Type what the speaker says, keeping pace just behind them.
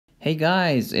Hey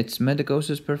guys, it's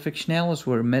Medicosis Perfectionalis,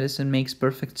 where medicine makes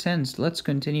perfect sense. Let's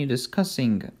continue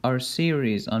discussing our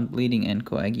series on bleeding and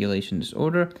coagulation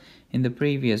disorder. In the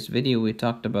previous video, we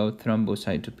talked about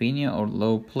thrombocytopenia or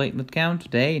low platelet count.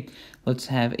 Today, let's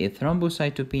have a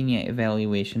thrombocytopenia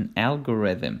evaluation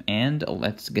algorithm, and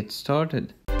let's get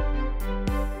started.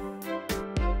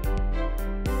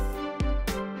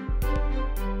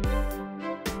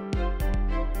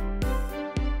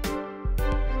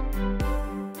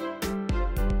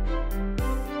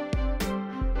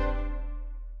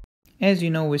 As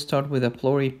you know, we start with a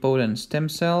pluripotent stem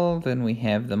cell, then we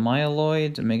have the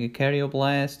myeloid,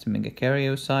 megakaryoblast,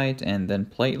 megakaryocyte, and then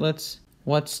platelets.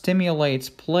 What stimulates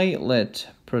platelet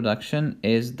production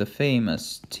is the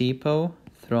famous TPO,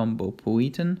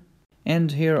 thrombopoietin.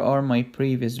 And here are my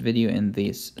previous video in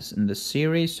this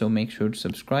series, so make sure to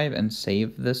subscribe and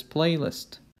save this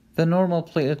playlist. The normal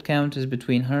platelet count is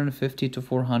between 150 to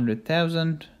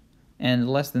 400,000. And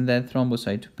less than that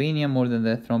thrombocytopenia, more than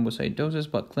that thrombocytosis,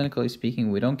 but clinically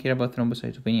speaking, we don't care about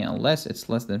thrombocytopenia unless it's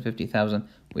less than 50,000.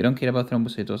 We don't care about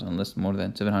thrombocytosis unless more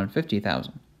than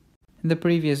 750,000. In the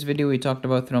previous video, we talked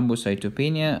about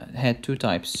thrombocytopenia. It had two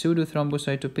types: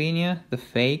 pseudo-thrombocytopenia, the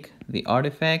fake, the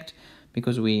artifact,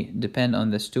 because we depend on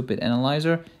the stupid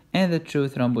analyzer, and the true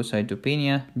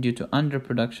thrombocytopenia due to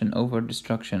underproduction,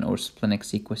 overdestruction, or splenic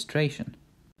sequestration.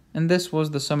 And this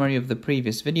was the summary of the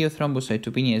previous video.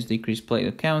 Thrombocytopenia is decreased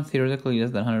platelet count, theoretically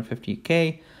less than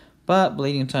 150K, but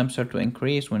bleeding times start to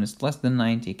increase when it's less than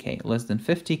 90K. Less than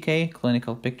 50K,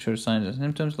 clinical picture, signs and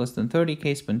symptoms. Less than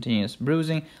 30K, spontaneous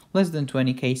bruising. Less than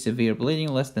 20K, severe bleeding.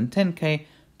 Less than 10K,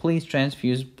 please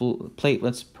transfuse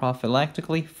platelets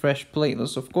prophylactically, fresh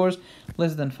platelets of course.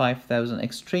 Less than 5,000,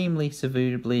 extremely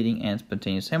severe bleeding and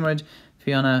spontaneous hemorrhage. If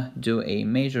you wanna do a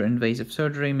major invasive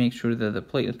surgery, make sure that the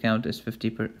platelet count is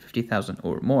 50,000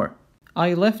 or more.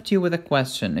 I left you with a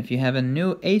question. If you have a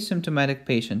new asymptomatic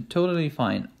patient, totally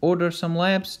fine, order some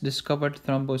labs, discovered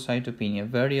thrombocytopenia,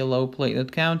 very low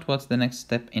platelet count, what's the next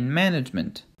step in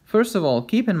management? First of all,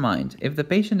 keep in mind, if the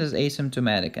patient is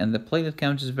asymptomatic and the platelet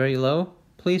count is very low,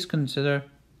 please consider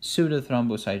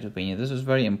pseudo-thrombocytopenia. This is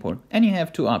very important. And you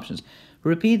have two options.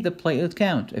 Repeat the platelet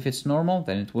count. If it's normal,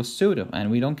 then it was pseudo,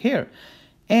 and we don't care.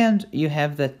 And you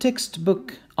have the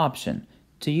textbook option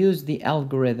to use the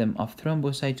algorithm of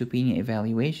thrombocytopenia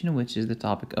evaluation, which is the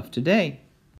topic of today.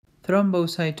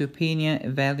 Thrombocytopenia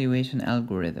evaluation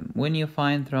algorithm. When you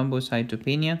find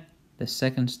thrombocytopenia, the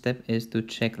second step is to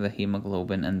check the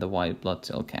hemoglobin and the white blood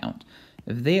cell count.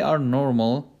 If they are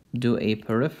normal, do a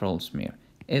peripheral smear.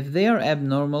 If they are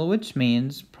abnormal, which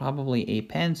means probably a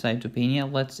pancytopenia,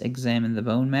 let's examine the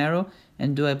bone marrow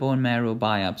and do a bone marrow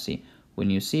biopsy. When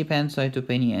you see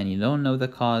pancytopenia and you don't know the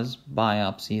cause,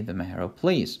 biopsy the marrow,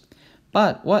 please.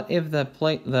 But what if the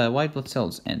white blood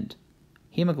cells and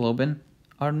hemoglobin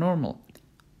are normal?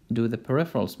 Do the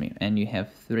peripheral smear, and you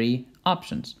have three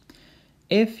options.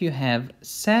 If you have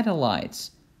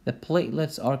satellites, the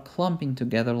platelets are clumping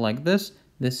together like this.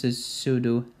 This is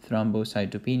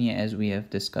pseudo-thrombocytopenia, as we have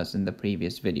discussed in the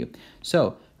previous video.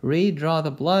 So, redraw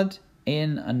the blood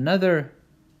in another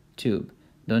tube.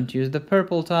 Don't use the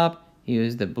purple top,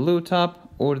 use the blue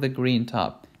top or the green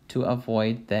top to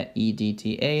avoid the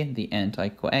EDTA, the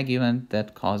anticoagulant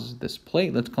that causes this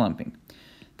platelet clumping.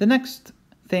 The next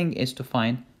thing is to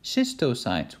find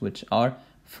schistocytes, which are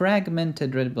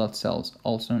fragmented red blood cells,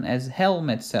 also known as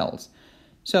helmet cells.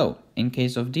 So, in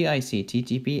case of DIC,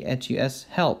 TTP, HUS,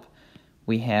 HELP,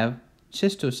 we have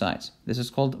schistocytes. This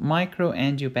is called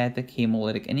microangiopathic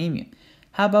hemolytic anemia.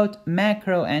 How about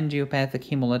macroangiopathic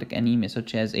hemolytic anemia,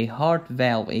 such as a heart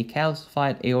valve, a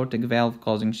calcified aortic valve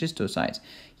causing schistocytes?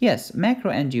 Yes,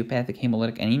 macroangiopathic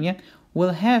hemolytic anemia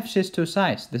will have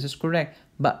schistocytes, this is correct,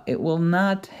 but it will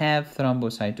not have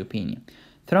thrombocytopenia.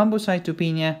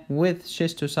 Thrombocytopenia with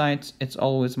schistocytes, it's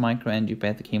always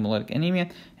microangiopathic hemolytic anemia.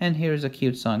 And here's a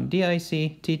cute song: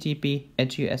 DIC, TTP,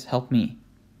 HUS, help me.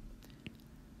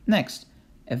 Next,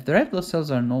 if the red blood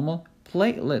cells are normal,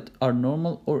 platelet are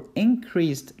normal or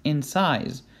increased in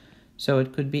size. So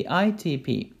it could be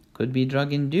ITP, could be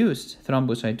drug-induced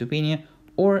thrombocytopenia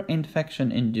or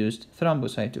infection-induced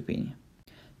thrombocytopenia.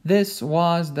 This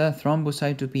was the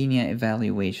thrombocytopenia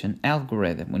evaluation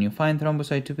algorithm. When you find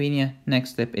thrombocytopenia, next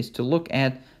step is to look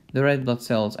at the red blood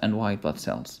cells and white blood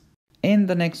cells. In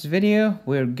the next video,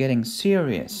 we're getting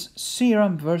serious.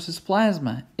 Serum versus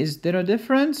plasma. Is there a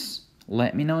difference?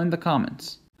 Let me know in the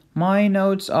comments. My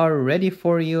notes are ready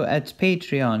for you at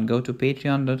Patreon. Go to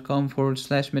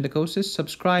patreon.com/medicosis,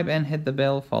 subscribe and hit the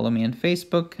bell. Follow me on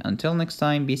Facebook. Until next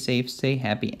time, be safe, stay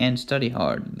happy, and study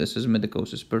hard. This is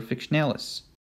Medicosis Perfectionalis.